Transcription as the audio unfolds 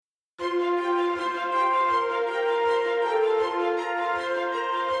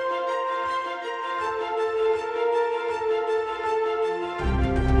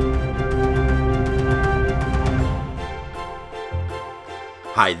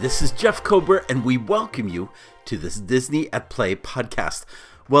Hi, this is Jeff Kober, and we welcome you to this Disney at Play podcast.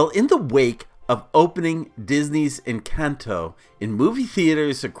 Well, in the wake of opening Disney's Encanto in movie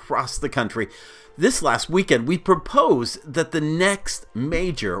theaters across the country, this last weekend we proposed that the next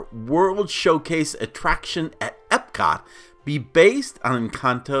major World Showcase attraction at Epcot be based on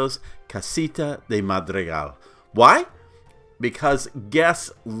Encanto's Casita de Madrigal. Why? Because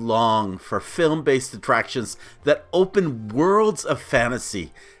guests long for film-based attractions that open worlds of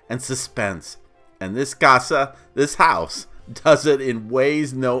fantasy and suspense. And this casa, this house, does it in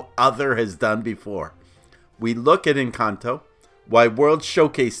ways no other has done before. We look at Encanto, why World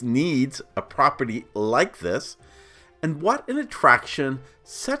Showcase needs a property like this, and what an attraction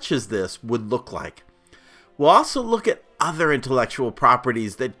such as this would look like. We'll also look at other intellectual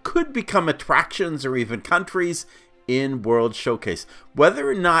properties that could become attractions or even countries in World Showcase. Whether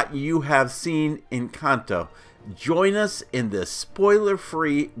or not you have seen Encanto, join us in this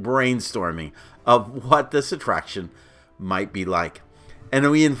spoiler-free brainstorming of what this attraction might be like. And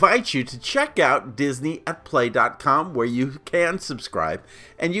we invite you to check out DisneyAtPlay.com, where you can subscribe,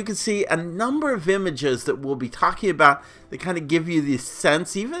 and you can see a number of images that we'll be talking about that kind of give you the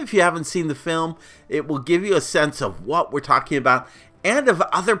sense, even if you haven't seen the film, it will give you a sense of what we're talking about and of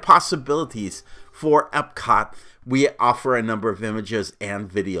other possibilities for Epcot. We offer a number of images and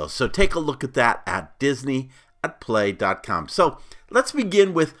videos, so take a look at that at DisneyAtPlay.com. So let's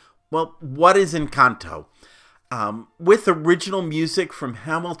begin with, well, what is Encanto? With original music from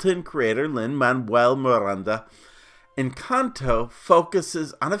Hamilton creator Lin-Manuel Miranda, Encanto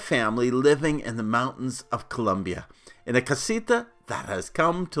focuses on a family living in the mountains of Colombia, in a casita that has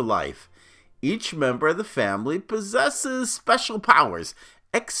come to life. Each member of the family possesses special powers,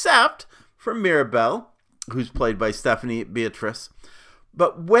 except for Mirabel, who's played by Stephanie Beatriz.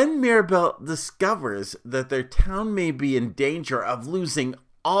 But when Mirabel discovers that their town may be in danger of losing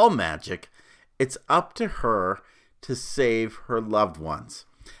all magic, it's up to her to save her loved ones.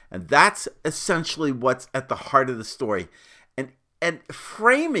 And that's essentially what's at the heart of the story. And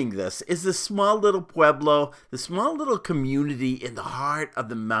framing this is the small little pueblo, the small little community in the heart of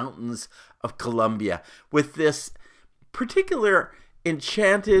the mountains of Colombia, with this particular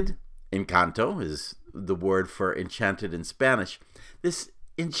enchanted, Encanto is the word for enchanted in Spanish, this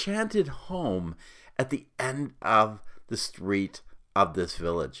enchanted home at the end of the street of this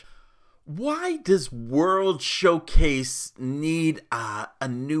village. Why does World Showcase need a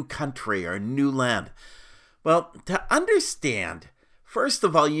new country or a new land? Well, to understand, first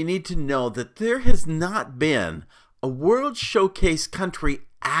of all, you need to know that there has not been a World Showcase country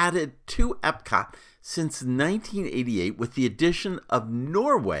added to Epcot since 1988 with the addition of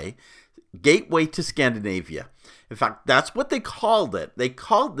Norway, Gateway to Scandinavia. In fact, that's what they called it. They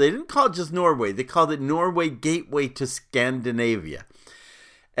didn't call it just Norway. They called it Norway Gateway to Scandinavia.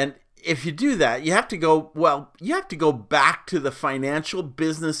 And if you do that, you have to go back to the financial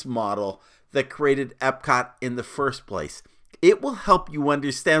business model that created Epcot in the first place. It will help you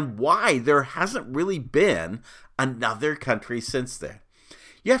understand why there hasn't really been another country since then.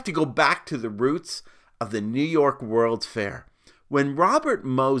 You have to go back to the roots of the New York World's Fair. When Robert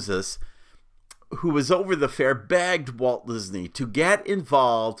Moses, who was over the fair, begged Walt Disney to get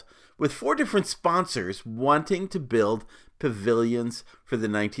involved with 4 different sponsors wanting to build pavilions for the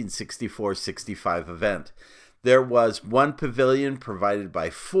 1964-65 event. There was one pavilion provided by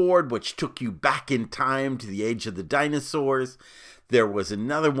Ford, which took you back in time to the age of the dinosaurs. There was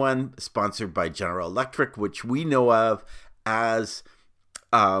another one sponsored by General Electric, which we know of as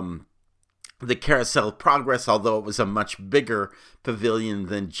the Carousel Progress, although it was a much bigger pavilion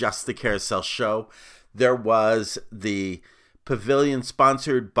than just the Carousel Show. There was the pavilion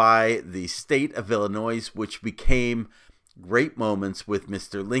sponsored by the state of Illinois, which became Great Moments with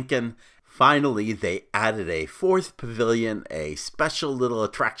Mr. Lincoln. Finally, they added a 4th pavilion, a special little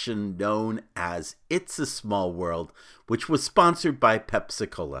attraction known as It's a Small World, which was sponsored by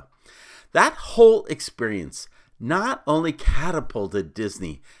Pepsi-Cola. That whole experience not only catapulted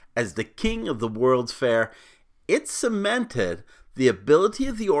Disney as the king of the World's Fair, it cemented the ability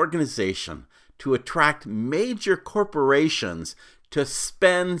of the organization to attract major corporations to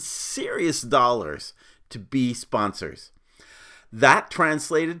spend serious dollars to be sponsors. That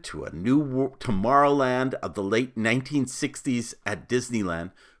translated to a new Tomorrowland of the late 1960s at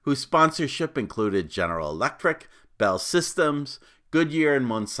Disneyland, whose sponsorship included General Electric, Bell Systems, Goodyear, and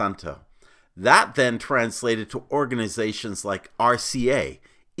Monsanto. That then translated to organizations like RCA,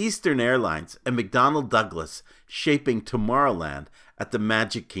 Eastern Airlines, and McDonnell Douglas, shaping Tomorrowland at the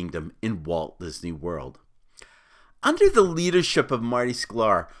Magic Kingdom in Walt Disney World. Under the leadership of Marty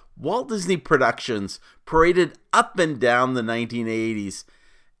Sklar, Walt Disney Productions paraded up and down the 1980s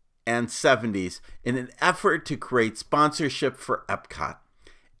and 70s in an effort to create sponsorship for Epcot.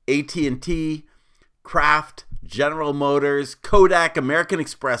 AT&T, Kraft, General Motors, Kodak, American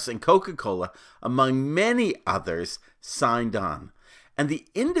Express, and Coca-Cola, among many others, signed on. And the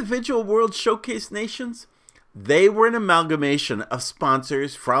individual World Showcase nations, they were an amalgamation of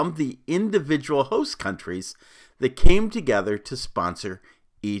sponsors from the individual host countries that came together to sponsor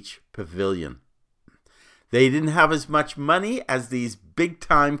each pavilion. They didn't have as much money as these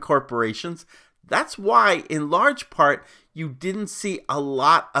big-time corporations. That's why, in large part, you didn't see a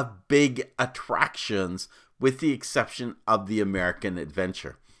lot of big attractions, with the exception of the American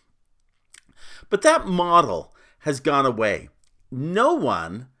Adventure. But that model has gone away. No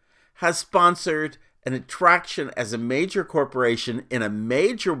one has sponsored an attraction as a major corporation in a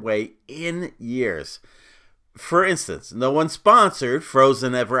major way in years. For instance, no one sponsored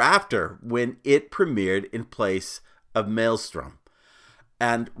Frozen Ever After when it premiered in place of Maelstrom.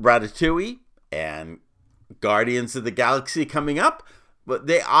 And Ratatouille and Guardians of the Galaxy coming up, but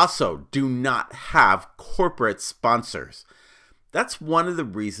they also do not have corporate sponsors. That's one of the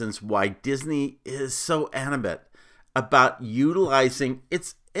reasons why Disney is so animate about utilizing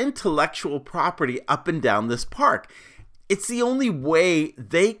its intellectual property up and down this park. It's the only way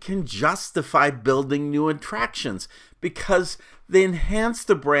they can justify building new attractions, because they enhance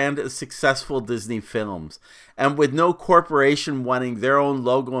the brand of successful Disney films. And with no corporation wanting their own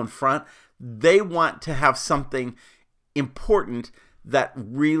logo in front, they want to have something important that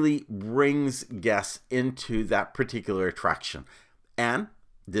really brings guests into that particular attraction. And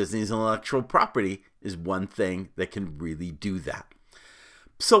Disney's intellectual property is one thing that can really do that.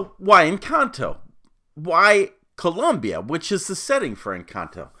 So why Encanto? Why Colombia, which is the setting for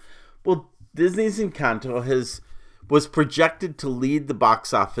Encanto? Well, Disney's Encanto was projected to lead the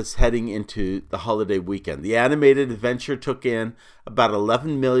box office heading into the holiday weekend. The animated adventure took in about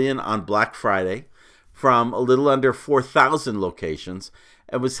 $11 million on Black Friday from a little under 4,000 locations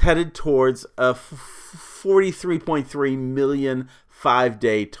and was headed towards a $43.3 million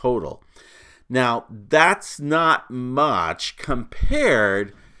 5-day total. Now, that's not much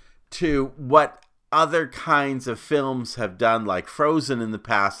compared to what other kinds of films have done, like Frozen in the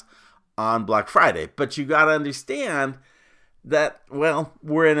past, on Black Friday. But you got to understand that, well,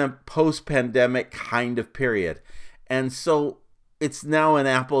 we're in a post-pandemic kind of period. And so it's now an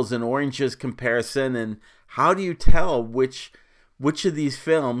apples and oranges comparison. And how do you tell which of these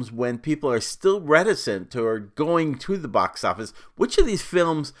films, when people are still reticent to or going to the box office, which of these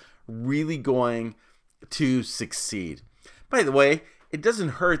films really going to succeed? By the way, it doesn't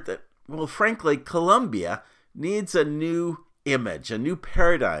hurt that, well, frankly, Colombia needs a new image, a new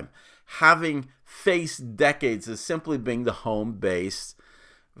paradigm, having faced decades of simply being the home base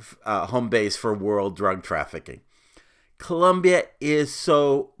for world drug trafficking. Colombia is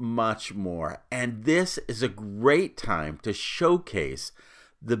so much more, and this is a great time to showcase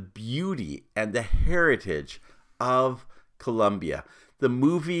the beauty and the heritage of Colombia. The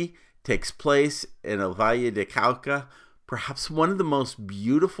movie takes place in El Valle de Cauca, perhaps one of the most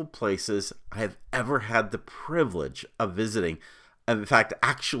beautiful places I have ever had the privilege of visiting. In fact,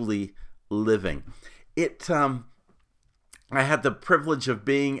 actually living. I had the privilege of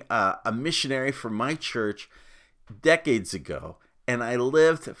being a missionary for my church decades ago, and I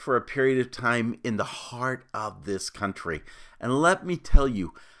lived for a period of time in the heart of this country. And let me tell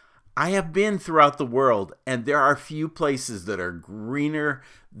you, I have been throughout the world, and there are few places that are greener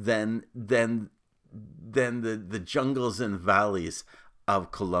than the jungles and valleys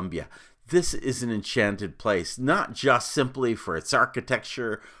of Colombia. This is an enchanted place, not just simply for its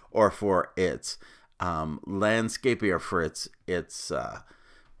architecture or for its landscaping or for its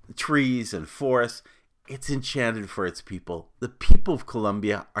trees and forests. It's enchanted for its people. The people of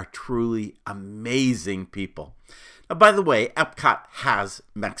Colombia are truly amazing people. Now, by the way, Epcot has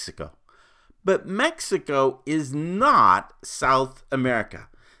Mexico. But Mexico is not South America.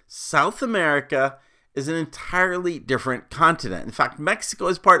 South America is an entirely different continent. In fact, Mexico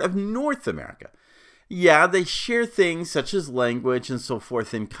is part of North America. Yeah, they share things such as language and so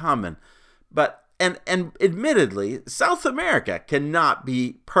forth in common. But and admittedly, South America cannot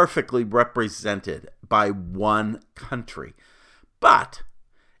be perfectly represented by one country. But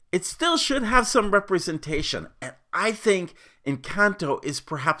it still should have some representation. And I think Encanto is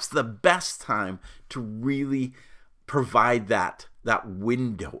perhaps the best time to really provide that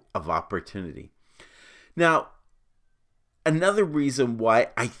window of opportunity. Now, another reason why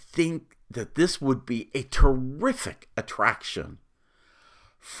I think that this would be a terrific attraction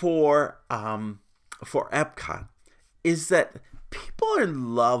for Epcot is that people are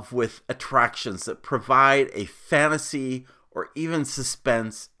in love with attractions that provide a fantasy or even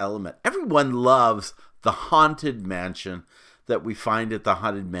suspense element. Everyone loves the haunted mansion that we find at the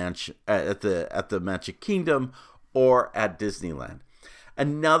haunted mansion at the Magic Kingdom or at Disneyland.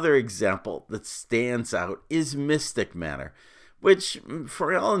 Another example that stands out is Mystic Manor, which,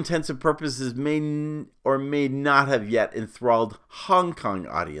 for all intents and purposes, may or may not have yet enthralled Hong Kong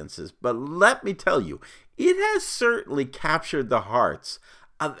audiences. But let me tell you, it has certainly captured the hearts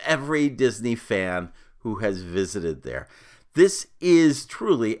of every Disney fan who has visited there. This is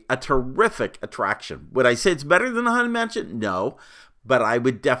truly a terrific attraction. Would I say it's better than the Haunted Mansion? No, but I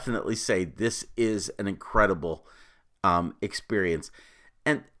would definitely say this is an incredible experience.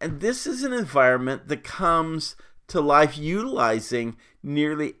 And this is an environment that comes to life utilizing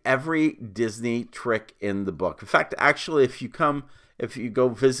nearly every Disney trick in the book. In fact, actually, if you go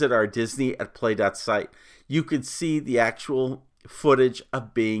visit our Disney at Play site, you could see the actual footage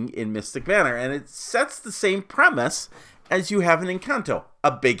of being in Mystic Manor. And it sets the same premise as you have in Encanto,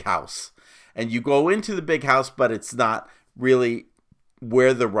 a big house. And you go into the big house, but it's not really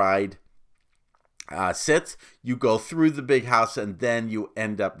where the ride sits. You go through the big house, and then you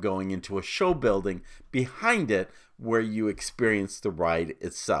end up going into a show building behind it where you experience the ride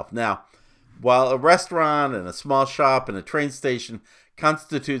itself. Now, while a restaurant and a small shop and a train station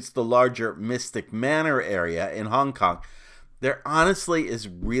constitutes the larger Mystic Manor area in Hong Kong, there honestly is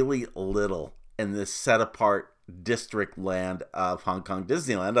really little in this set-apart district land of Hong Kong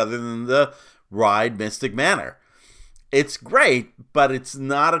Disneyland other than the ride Mystic Manor. It's great, but it's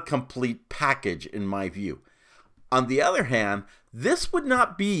not a complete package in my view. On the other hand, this would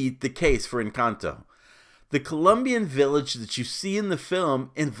not be the case for Encanto. The Colombian village that you see in the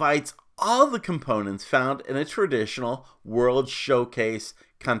film invites all the components found in a traditional World Showcase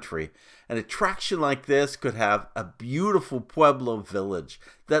country. An attraction like this could have a beautiful Pueblo village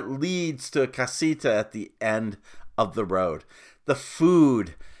that leads to a casita at the end of the road. The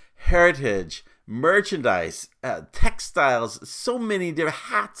food, heritage, merchandise, textiles, so many different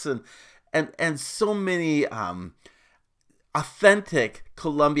hats and so many authentic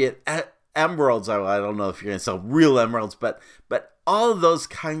Colombian emeralds. I don't know if you're going to sell real emeralds, but all of those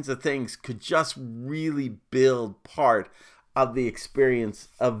kinds of things could just really build part of the experience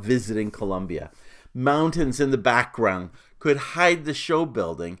of visiting Colombia. Mountains in the background could hide the show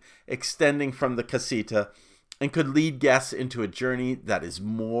building extending from the casita and could lead guests into a journey that is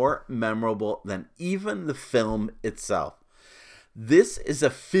more memorable than even the film itself. This is a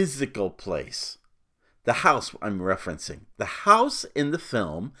physical place. The house I'm referencing. The house in the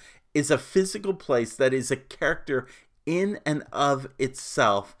film is a physical place that is a character in and of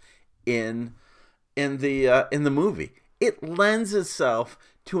itself in the movie. It lends itself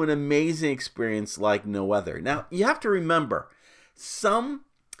to an amazing experience like no other. Now, you have to remember, some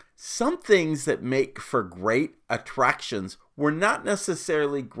things that make for great attractions were not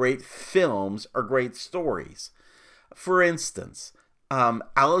necessarily great films or great stories. For instance,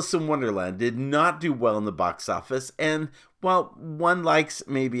 Alice in Wonderland did not do well in the box office, and while one likes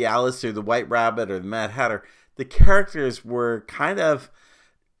maybe Alice or the White Rabbit or the Mad Hatter, the characters were kind of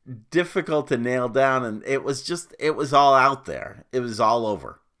difficult to nail down, and it was all out there. It was all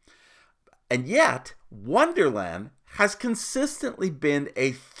over. And yet, Wonderland has consistently been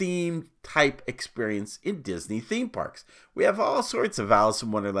a theme type experience in Disney theme parks. We have all sorts of Alice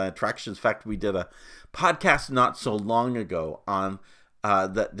in Wonderland attractions. In fact, we did a podcast not so long ago on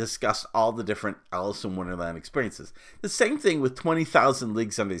that discussed all the different Alice in Wonderland experiences. The same thing with 20,000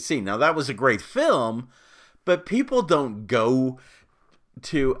 Leagues Under the Sea. Now, that was a great film, but people don't go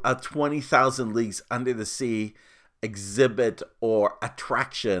to a 20,000 Leagues Under the Sea exhibit or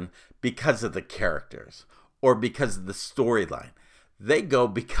attraction because of the characters or because of the storyline. They go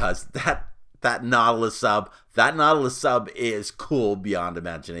because that Nautilus sub is cool beyond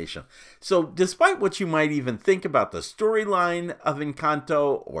imagination. So despite what you might even think about the storyline of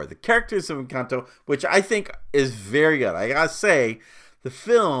Encanto or the characters of Encanto, which I think is very good, I gotta say, the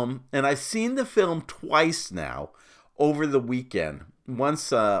film, and I've seen the film twice now over the weekend,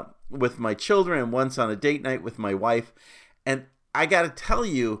 once with my children and once on a date night with my wife, and I gotta tell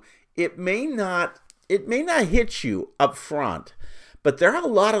you, it may not hit you up front, but there are a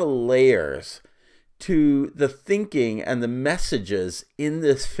lot of layers to the thinking and the messages in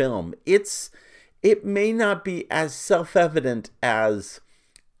this film. It may not be as self-evident as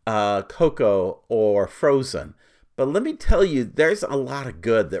Coco or Frozen, but let me tell you, there's a lot of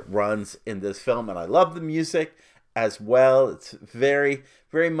good that runs in this film, and I love the music as well. It's very,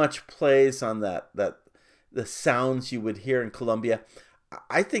 very much plays on that the sounds you would hear in Colombia.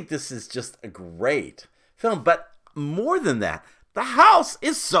 I think this is just a great film, but more than that, the house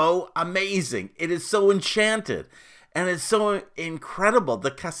is so amazing. It is so enchanted. And it's so incredible.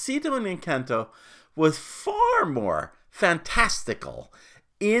 The Casita in Encanto was far more fantastical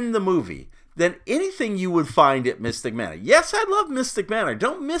in the movie than anything you would find at Mystic Manor. Yes, I love Mystic Manor.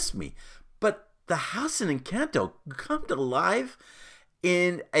 Don't miss me. But the house in Encanto come to life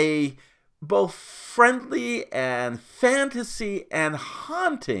in a both friendly and fantasy and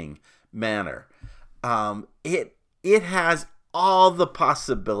haunting manner. It has all the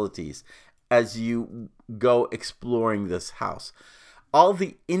possibilities as you go exploring this house. All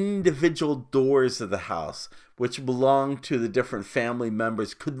the individual doors of the house, which belong to the different family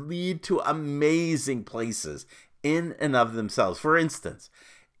members, could lead to amazing places in and of themselves. For instance,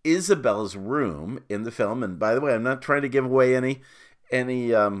 Isabella's room in the film, and by the way, I'm not trying to give away any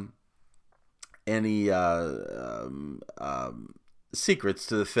secrets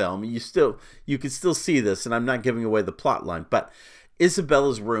to the film. You can still see this, and I'm not giving away the plot line, but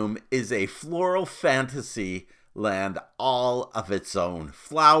Isabella's room is a floral fantasy land all of its own.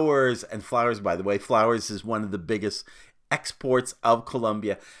 Flowers, by the way, flowers is one of the biggest exports of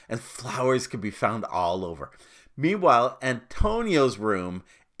Colombia, and flowers can be found all over. Meanwhile, Antonio's room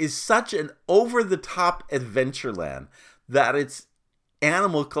is such an over-the-top adventure land that its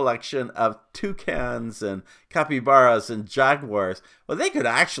animal collection of toucans and capybaras and jaguars, well, they could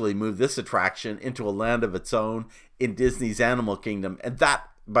actually move this attraction into a land of its own in Disney's Animal Kingdom, and that,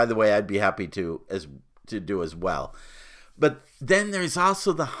 by the way, I'd be happy to do as well. But then there's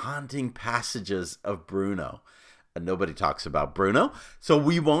also the haunting passages of Bruno. And nobody talks about Bruno, so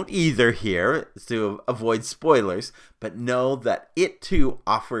we won't either here to avoid spoilers, but know that it too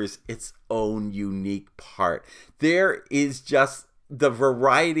offers its own unique part. There is just the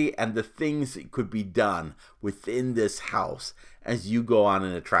variety and the things that could be done within this house as you go on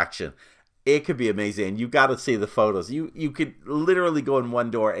an attraction. It could be amazing, and you got to see the photos. You could literally go in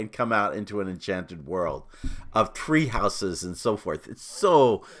one door and come out into an enchanted world of tree houses and so forth. It's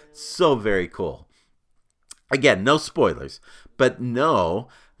so very cool. Again, no spoilers, but know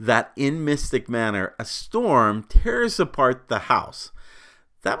that in Mystic Manor, a storm tears apart the house.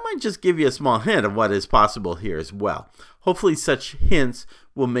 That might just give you a small hint of what is possible here as well. Hopefully such hints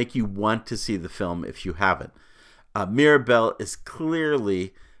will make you want to see the film if you haven't. Mirabel is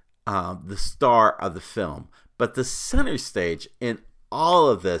clearly the star of the film, but the center stage in all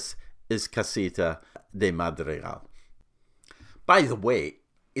of this is Casita de Madrigal. By the way,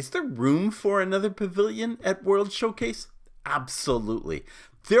 is there room for another pavilion at World Showcase? Absolutely.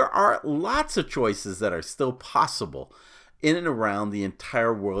 There are lots of choices that are still possible in and around the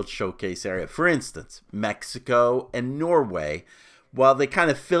entire World Showcase area. For instance, Mexico and Norway, while they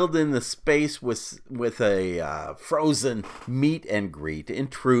kind of filled in the space with a frozen meet and greet, in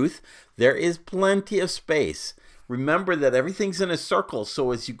truth, there is plenty of space. Remember that everything's in a circle,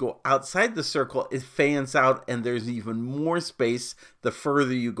 so as you go outside the circle, it fans out, and there's even more space the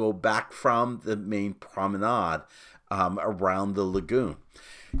further you go back from the main promenade around the lagoon.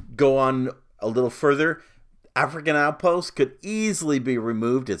 Go on a little further, African Outpost could easily be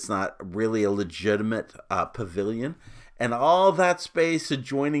removed. It's not really a legitimate pavilion. And all that space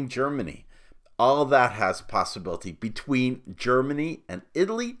adjoining Germany, all that has possibility. Between Germany and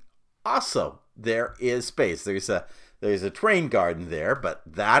Italy, also there is space. There's a train garden there, but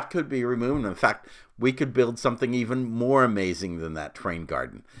that could be removed. In fact, we could build something even more amazing than that train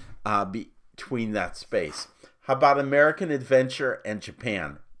garden between that space. How about American Adventure and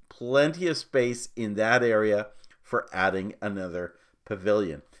Japan? Plenty of space in that area for adding another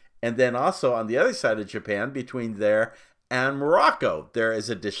pavilion. And then also on the other side of Japan, between there and Morocco, there is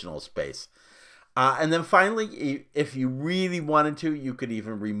additional space. And then finally, if you really wanted to, you could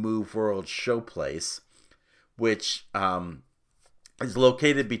even remove World Showplace, which is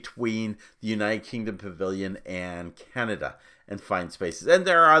located between the United Kingdom Pavilion and Canada, and find spaces. And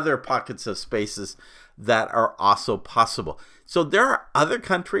there are other pockets of spaces that are also possible. So there are other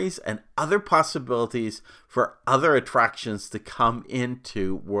countries and other possibilities for other attractions to come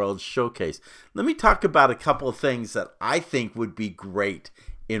into World Showcase. Let me talk about a couple of things that I think would be great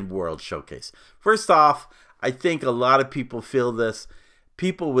in World Showcase. First off, I think a lot of people feel this.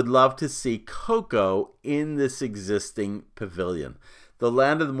 People would love to see Coco in this existing pavilion. The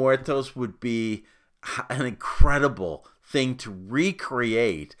Land of the Muertos would be an incredible thing to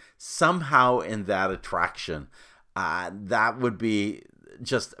recreate somehow in that attraction. That would be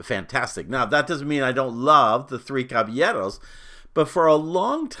just fantastic. Now, that doesn't mean I don't love the Three Caballeros, but for a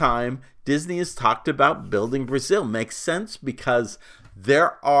long time, Disney has talked about building Brazil. Makes sense because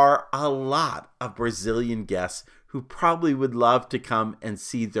there are a lot of Brazilian guests who probably would love to come and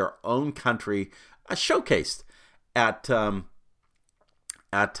see their own country showcased at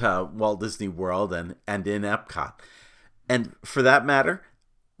Walt Disney World and in Epcot. And for that matter,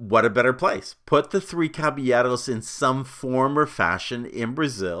 what a better place. Put the Three Caballeros in some form or fashion in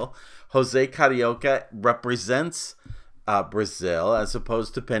Brazil. Jose Carioca represents Brazil as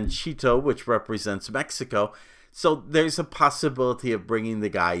opposed to Panchito, which represents Mexico. So there's a possibility of bringing the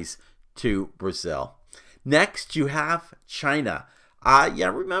guys to Brazil. Next, you have China.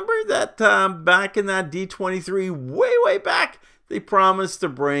 Remember that back in that D23, way back, they promised to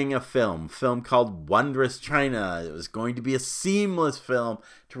bring a film called Wondrous China. It was going to be a seamless film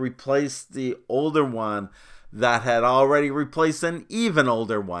to replace the older one that had already replaced an even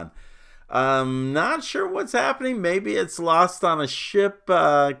older one. Not sure what's happening. Maybe it's lost on a ship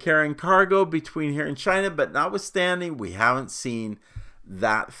carrying cargo between here and China, but notwithstanding, we haven't seen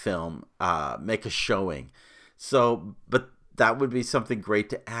that film make a showing. So, but that would be something great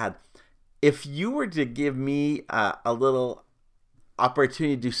to add. If you were to give me a little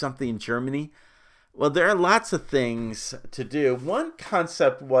opportunity to do something in Germany, well, there are lots of things to do. One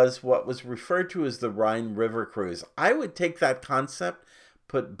concept was what was referred to as the Rhine River Cruise. I would take that concept,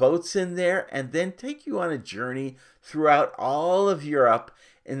 put boats in there, and then take you on a journey throughout all of Europe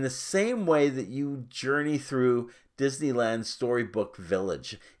in the same way that you journey through Disneyland Storybook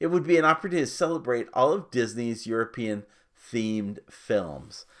Village. It would be an opportunity to celebrate all of Disney's European themed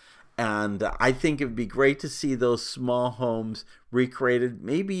films. And I think it would be great to see those small homes recreated,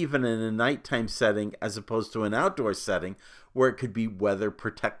 maybe even in a nighttime setting as opposed to an outdoor setting where it could be weather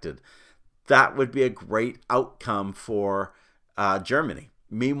protected. That would be a great outcome for Germany.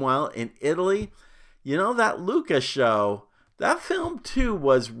 Meanwhile, in Italy, that Luca show, that film too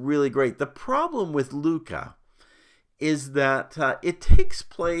was really great. The problem with Luca is that it takes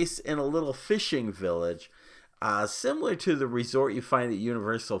place in a little fishing village, similar to the resort you find at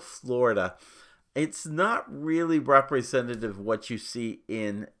Universal Florida. It's not really representative of what you see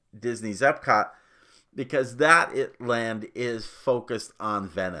in Disney's Epcot, because that land is focused on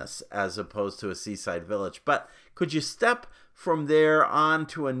Venice as opposed to a seaside village. But could you step from there on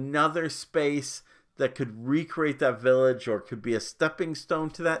to another space that could recreate that village or could be a stepping stone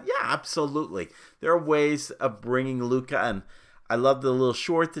to that? Yeah, absolutely. There are ways of bringing Luca, and I love the little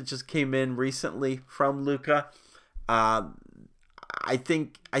short that just came in recently from Luca. I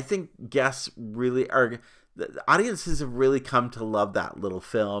think guests really are, the audiences have really come to love that little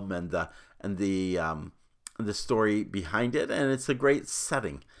film and the story behind it, and it's a great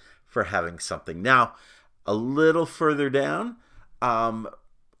setting for having something. Now, a little further down,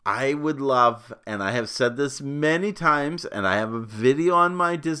 I would love, and I have said this many times, and I have a video on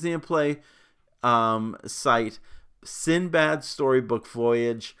my Disney and Play site, Sinbad Storybook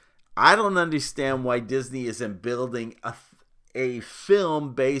Voyage. I don't understand why Disney isn't building a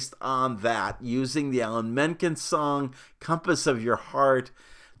film based on that, using the Alan Menken song, Compass of Your Heart.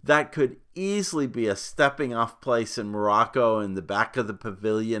 That could easily be a stepping off place in Morocco in the back of the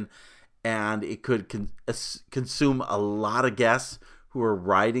pavilion, and it could consume a lot of guests who are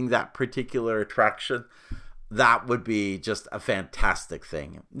riding that particular attraction. That would be just a fantastic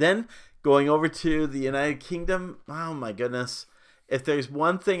thing. Then going over to the United Kingdom, oh my goodness. If there's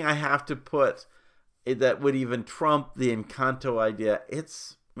one thing I have to put that would even trump the Encanto idea,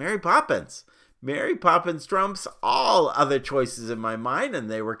 it's Mary Poppins. Mary Poppins trumps all other choices in my mind, and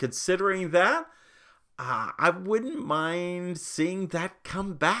they were considering that. I wouldn't mind seeing that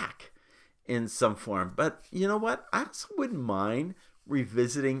come back in some form. But you know what? I also wouldn't mind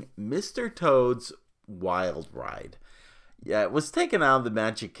revisiting Mr. Toad's Wild Ride. Yeah, it was taken out of the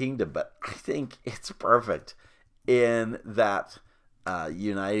Magic Kingdom, but I think it's perfect in that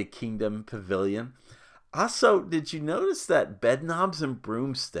United Kingdom pavilion. Also, did you notice that Bedknobs and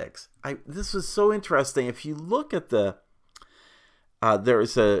Broomsticks? This was so interesting. If you look at there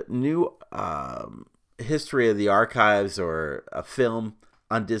is a new History of the Archives, or a film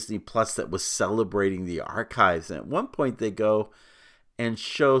on Disney Plus that was celebrating the archives. And at one point they go and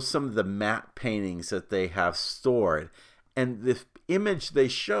show some of the matte paintings that they have stored. And the image they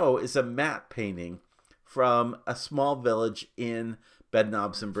show is a matte painting from a small village in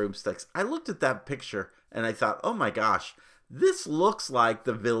Bedknobs and Broomsticks. I looked at that picture and I thought, oh my gosh, this looks like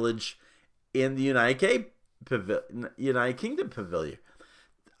the village in the United Kingdom pavilion.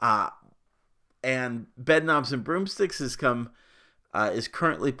 And Bedknobs and Broomsticks is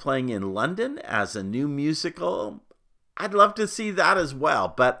currently playing in London as a new musical. I'd love to see that as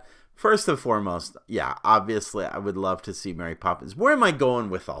well. But first and foremost, yeah, obviously I would love to see Mary Poppins. Where am I going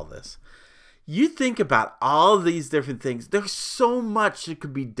with all this? You think about all these different things. There's so much that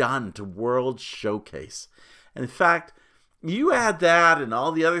could be done to World Showcase. And in fact, you add that and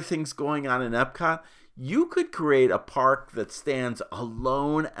all the other things going on in Epcot, you could create a park that stands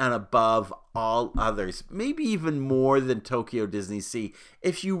alone and above all others, maybe even more than Tokyo Disney Sea,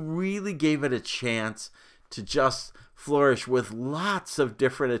 if you really gave it a chance to just flourish with lots of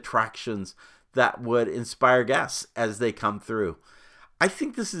different attractions that would inspire guests as they come through. I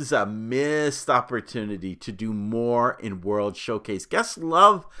think this is a missed opportunity to do more in World Showcase. Guests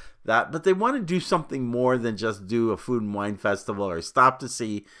love that, but they want to do something more than just do a food and wine festival or stop to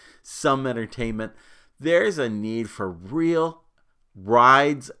see some entertainment. There's a need for real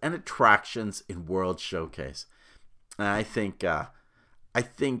rides and attractions in World Showcase. And I think a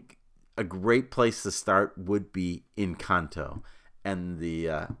great place to start would be Encanto and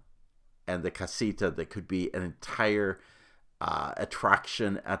the casita that could be an entire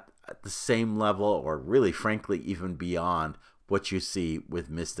attraction at the same level, or really, frankly, even beyond what you see with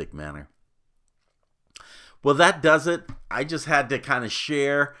Mystic Manor. Well, that does it. I just had to kind of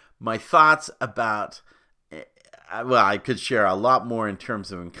share my thoughts about, well, I could share a lot more in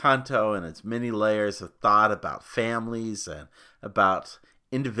terms of Encanto and its many layers of thought about families and about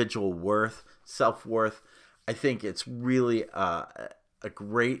individual worth, self-worth. I think it's really a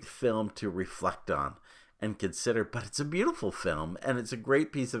great film to reflect on and consider, but it's a beautiful film and it's a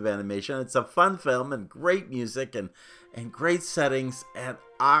great piece of animation. It's a fun film and great music and great settings, and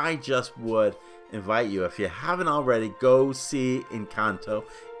I just would invite you, if you haven't already, go see Encanto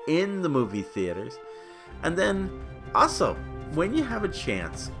in the movie theaters. And then also, when you have a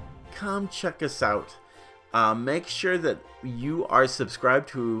chance, come check us out. Make sure that you are subscribed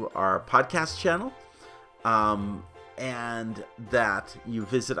to our podcast channel, and that you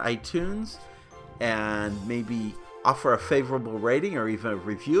visit iTunes and maybe offer a favorable rating or even a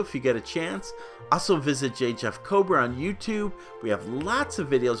review if you get a chance. Also visit J. Jeff Cobra on YouTube. We have lots of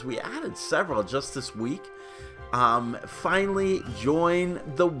videos. We added several just this week. Finally, join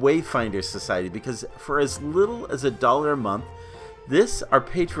the Wayfinder Society, because for as little as $1 a month, this, our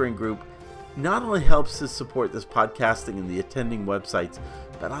Patreon group, not only helps to support this podcasting and the attending websites,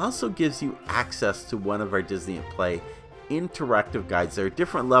 but also gives you access to one of our Disney at Play interactive guides. There are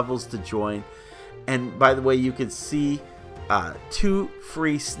different levels to join. And by the way, you can see 2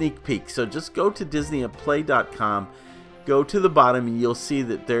 free sneak peeks. So just go to disneyatplay.com, go to the bottom, and you'll see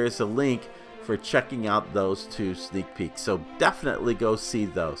that there's a link for checking out those 2 sneak peeks. So definitely go see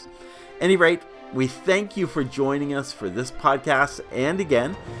those. At any rate, we thank you for joining us for this podcast. And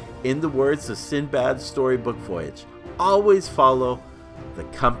again, in the words of Sinbad's storybook voyage, always follow the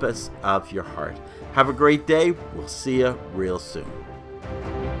compass of your heart. Have a great day. We'll see you real soon.